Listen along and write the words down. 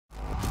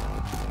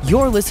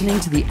You're listening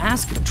to the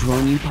Ask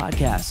Drone U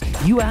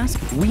podcast. You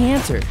ask, we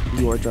answer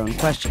your drone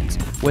questions.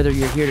 Whether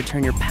you're here to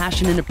turn your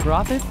passion into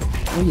profit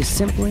or you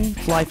simply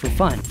fly for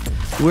fun,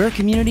 we're a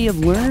community of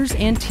learners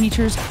and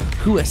teachers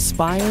who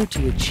aspire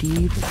to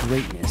achieve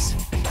greatness.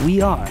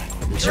 We are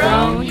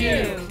Drone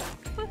U.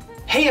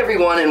 Hey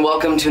everyone, and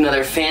welcome to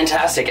another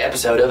fantastic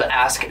episode of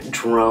Ask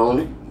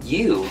Drone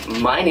U.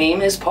 My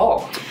name is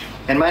Paul.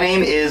 And my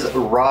name is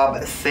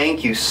Rob.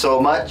 Thank you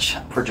so much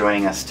for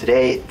joining us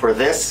today for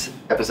this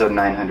episode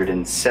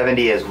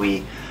 970 as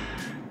we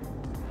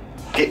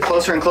get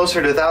closer and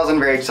closer to 1,000.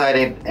 Very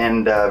excited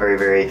and very,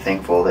 very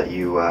thankful that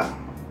you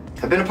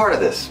have been a part of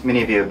this.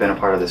 Many of you have been a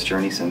part of this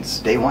journey since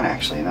day one,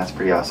 actually, and that's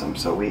pretty awesome.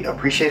 So we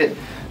appreciate it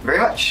very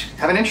much.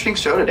 Have an interesting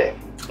show today.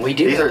 We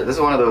do. This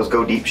is one of those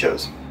go deep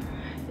shows.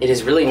 It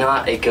is really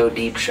not a go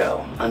deep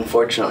show,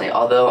 unfortunately.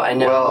 Although I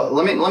know. Well,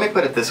 let me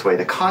put it this way: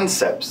 the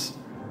concepts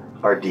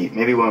are deep.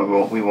 Maybe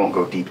we won't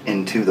go deep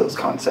into those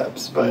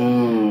concepts, but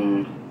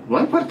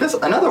let me put this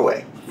another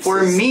way.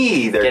 For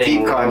me, they're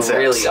deep concepts.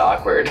 Really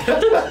awkward.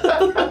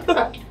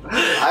 I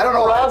don't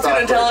know. Rob's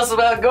gonna tell us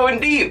about going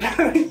deep.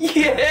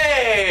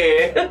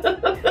 Yay!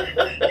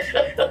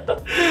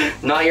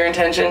 Not your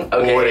intention.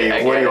 Okay. What do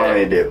you want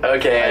me to do?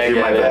 Okay, I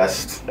do my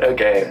best.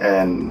 Okay.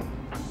 And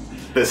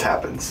this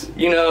happens.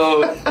 You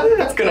know,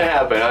 it's gonna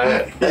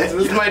happen. This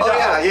is my job.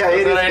 Oh yeah,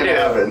 it is gonna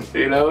happen.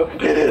 You know,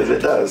 it is.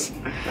 It does.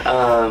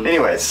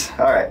 Anyways,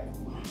 all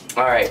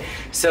right.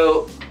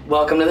 So,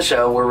 welcome to the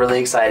show. We're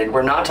really excited.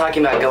 We're not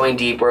talking about going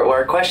deep.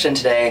 Our question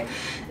today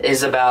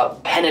is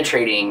about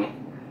penetrating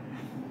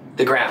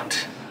the ground.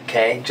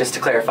 Okay, just to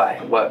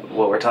clarify what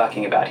we're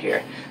talking about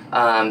here.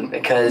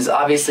 Because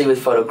obviously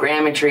with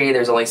photogrammetry,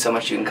 there's only so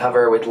much you can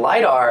cover. With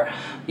LiDAR,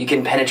 you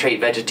can penetrate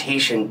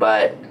vegetation,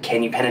 but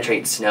can you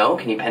penetrate snow?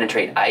 Can you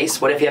penetrate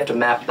ice? What if you have to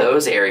map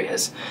those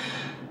areas?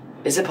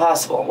 Is it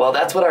possible? Well,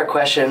 that's what our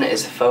question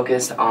is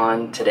focused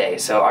on today.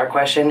 So our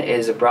question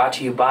is brought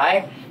to you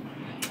by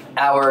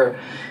our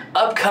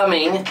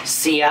upcoming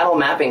Seattle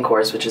mapping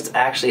course, which is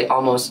actually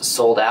almost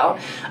sold out.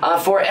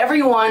 For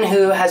everyone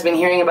who has been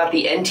hearing about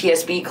the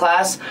NTSB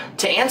class,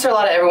 to answer a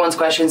lot of everyone's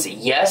questions,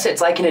 yes,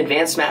 it's like an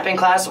advanced mapping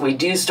class. We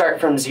do start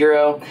from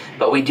zero,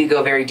 but we do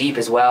go very deep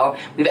as well.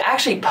 We've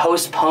actually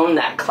postponed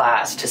that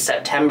class to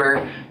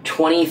September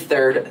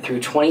 23rd through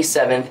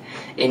 27th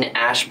in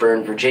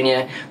Ashburn,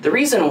 Virginia. The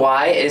reason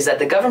why is that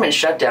the government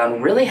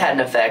shutdown really had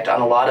an effect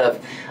on a lot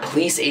of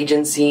police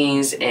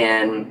agencies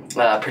and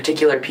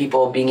particular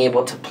people being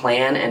able to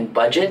plan and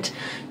budget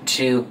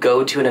to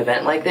go to an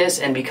event like this.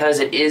 And because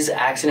it is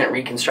accident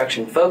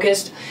reconstruction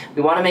focused,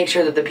 we want to make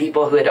sure that the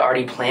people who had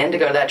already planned to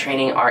go to that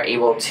training are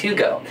able to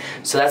go.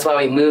 So that's why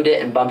we moved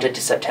it and bumped it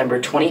to September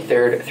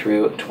 23rd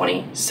through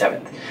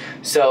 27th.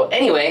 So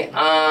anyway,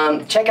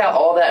 check out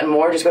all that and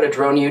more. Just go to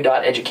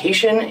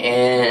droneu.education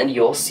and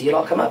you'll see it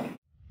all come up.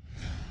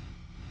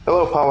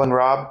 Hello, Paul and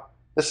Rob.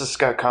 This is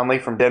Scott Conley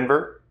from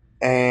Denver,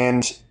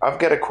 and I've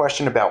got a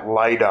question about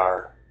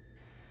LiDAR.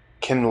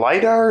 Can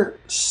LiDAR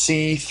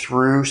see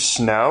through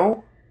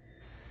snow?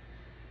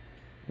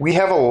 We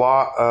have a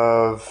lot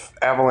of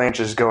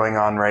avalanches going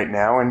on right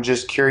now, and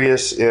just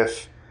curious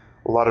if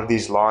a lot of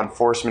these law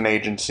enforcement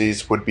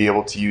agencies would be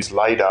able to use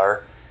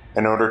LiDAR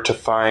in order to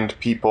find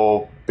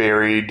people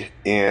buried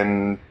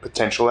in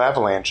potential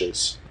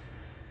avalanches.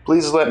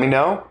 Please let me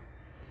know.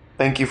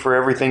 Thank you for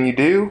everything you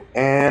do,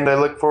 and I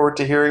look forward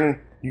to hearing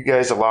you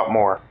guys a lot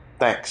more.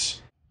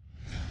 Thanks.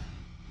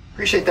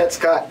 Appreciate that,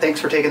 Scott.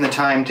 Thanks for taking the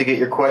time to get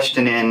your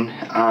question in.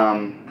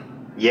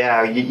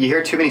 Yeah, you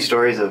hear too many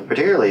stories of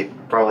particularly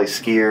probably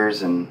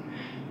skiers and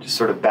just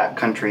sort of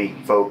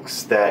backcountry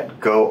folks that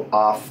go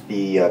off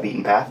the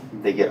beaten path.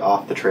 They get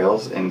off the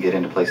trails and get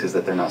into places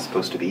that they're not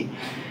supposed to be,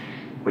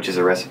 which is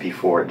a recipe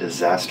for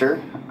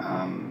disaster.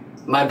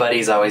 My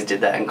buddies always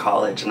did that in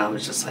college, and I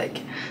was just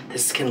like,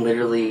 this can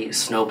literally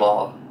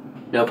snowball,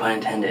 no pun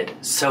intended,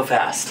 so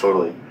fast.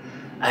 Totally.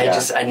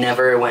 I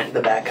never went the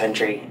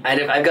backcountry.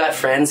 I've got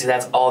friends who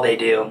that's all they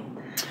do.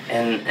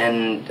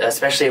 And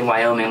especially in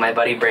Wyoming, my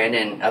buddy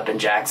Brandon up in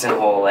Jackson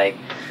Hole,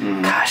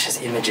 gosh, his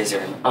images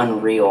are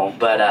unreal.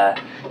 But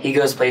he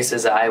goes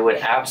places I would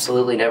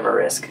absolutely never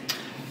risk.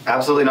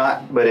 Absolutely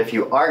not. But if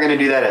you are going to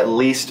do that, at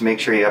least make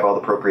sure you have all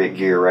the appropriate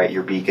gear, right?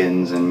 Your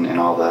beacons and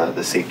all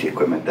the safety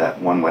equipment that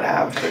one would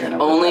have.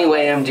 Only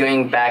way I'm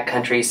doing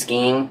backcountry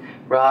skiing,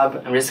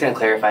 Rob, I'm just going to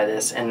clarify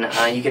this, and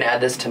you can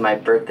add this to my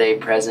birthday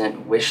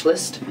present wish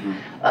list,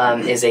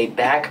 is a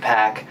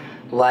backpack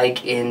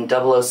like in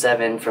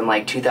 007 from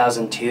like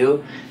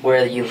 2002,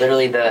 where you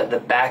literally,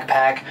 the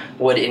backpack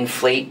would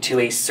inflate to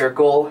a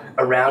circle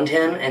around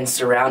him and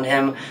surround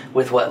him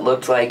with what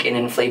looked like an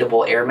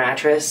inflatable air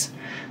mattress,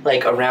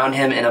 like around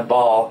him in a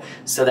ball,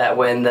 so that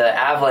when the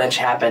avalanche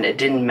happened, it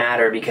didn't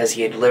matter because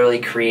he had literally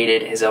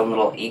created his own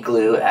little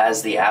igloo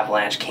as the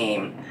avalanche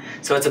came.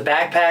 So it's a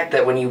backpack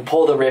that when you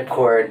pull the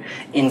ripcord,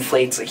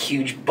 inflates a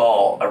huge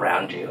ball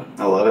around you.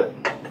 I love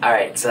it. All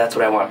right, so that's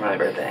what I want for my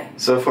birthday.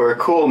 So for a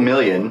cool $1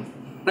 million,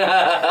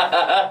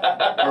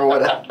 or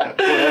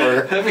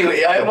whatever.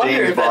 I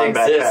wonder if that Bond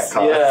backpack exists.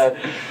 costs.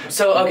 Yeah.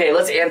 So, okay,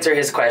 let's answer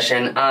his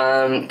question.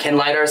 Can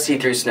LiDAR see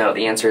through snow?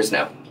 The answer is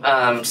no.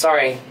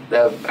 Sorry,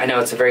 I know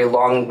it's a very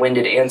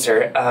long-winded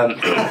answer,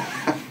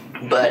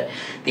 but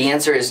the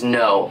answer is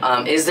no.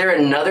 Is there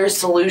another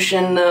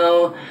solution,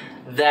 though,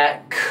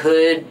 that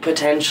could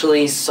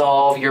potentially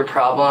solve your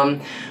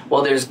problem?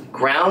 Well, there's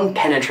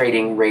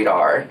ground-penetrating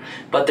radar,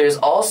 but there's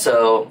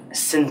also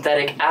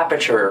synthetic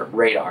aperture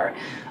radar.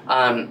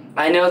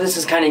 I know this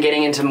is kind of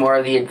getting into more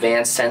of the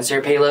advanced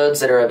sensor payloads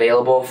that are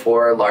available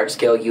for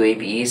large-scale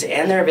UAVs,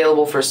 and they're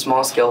available for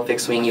small-scale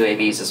fixed-wing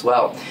UAVs as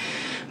well.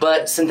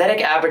 But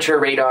synthetic aperture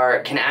radar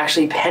can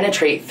actually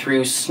penetrate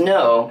through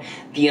snow.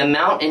 The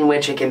amount in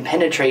which it can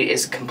penetrate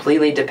is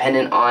completely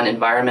dependent on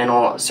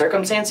environmental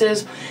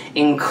circumstances,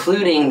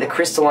 including the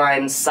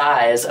crystalline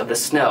size of the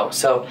snow.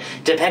 So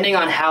depending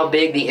on how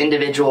big the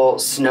individual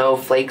snow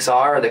flakes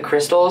are, or the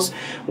crystals,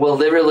 will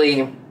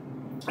literally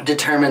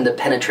determine the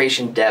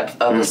penetration depth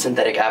of the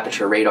synthetic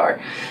aperture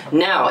radar.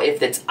 Now,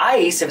 if it's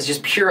ice, if it's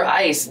just pure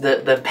ice,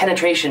 the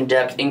penetration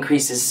depth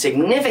increases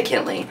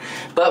significantly.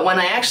 But when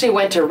I actually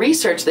went to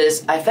research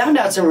this, I found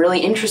out some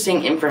really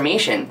interesting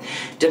information.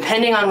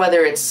 Depending on whether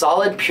it's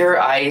solid pure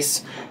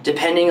ice,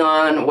 depending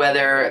on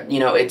whether,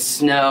 it's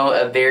snow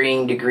of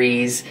varying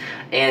degrees,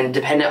 and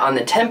dependent on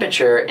the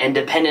temperature and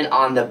dependent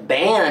on the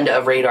band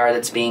of radar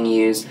that's being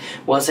used,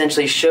 will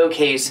essentially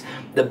showcase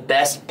the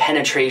best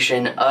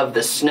penetration of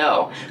the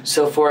snow.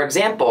 So for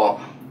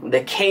example, the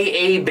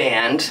KA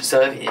band,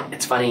 so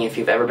it's funny if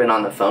you've ever been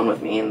on the phone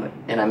with me and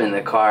I'm in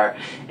the car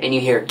and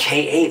you hear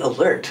KA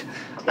alert.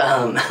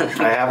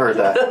 I have heard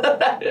that.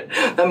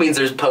 That means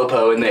there's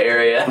popo in the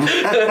area.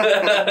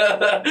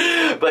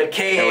 But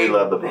KA, and we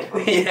love the popo.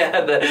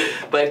 Yeah,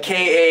 but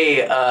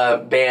KA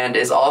band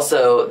is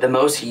also the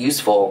most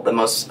useful, the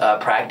most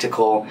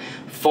practical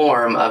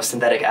form of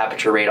synthetic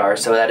aperture radar.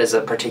 So that is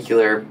a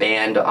particular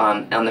band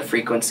on the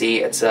frequency.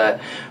 It's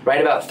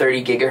right about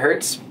 30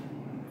 gigahertz,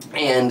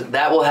 and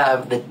that will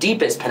have the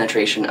deepest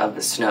penetration of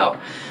the snow.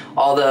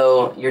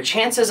 Although your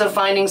chances of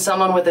finding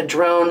someone with a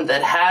drone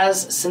that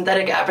has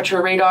synthetic aperture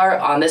radar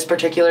on this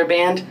particular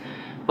band,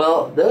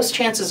 well, those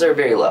chances are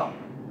very low.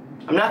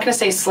 I'm not going to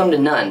say slim to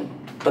none,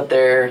 but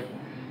they're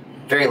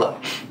very low.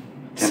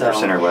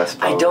 10% or less,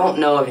 probably. I don't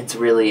know if it's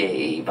really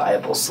a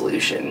viable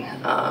solution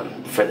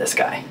for this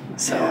guy.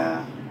 So,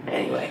 yeah.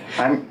 Anyway.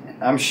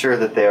 I'm sure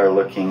that they are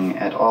looking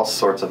at all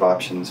sorts of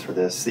options for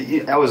this.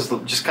 I was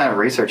just kind of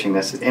researching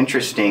this. It's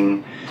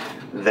interesting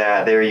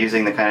that they're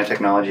using the kind of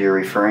technology you're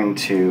referring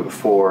to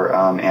for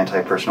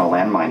anti-personal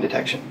landmine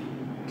detection.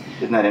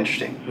 Isn't that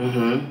interesting?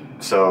 Mm-hmm.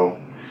 So,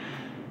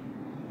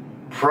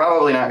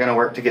 probably not going to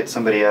work to get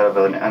somebody out of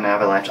an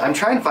avalanche. I'm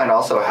trying to find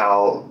also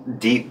how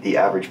deep the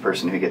average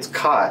person who gets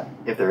caught,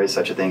 if there is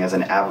such a thing as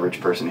an average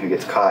person who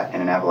gets caught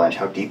in an avalanche,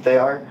 how deep they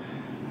are,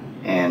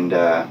 and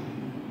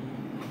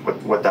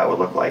what that would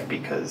look like,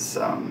 because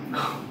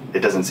it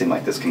doesn't seem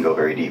like this can go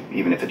very deep,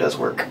 even if it does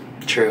work.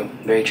 True,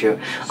 very true.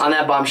 On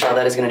that bombshell,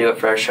 that is going to do it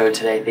for our show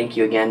today. Thank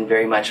you again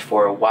very much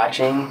for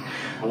watching.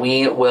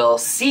 We will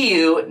see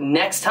you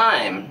next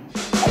time.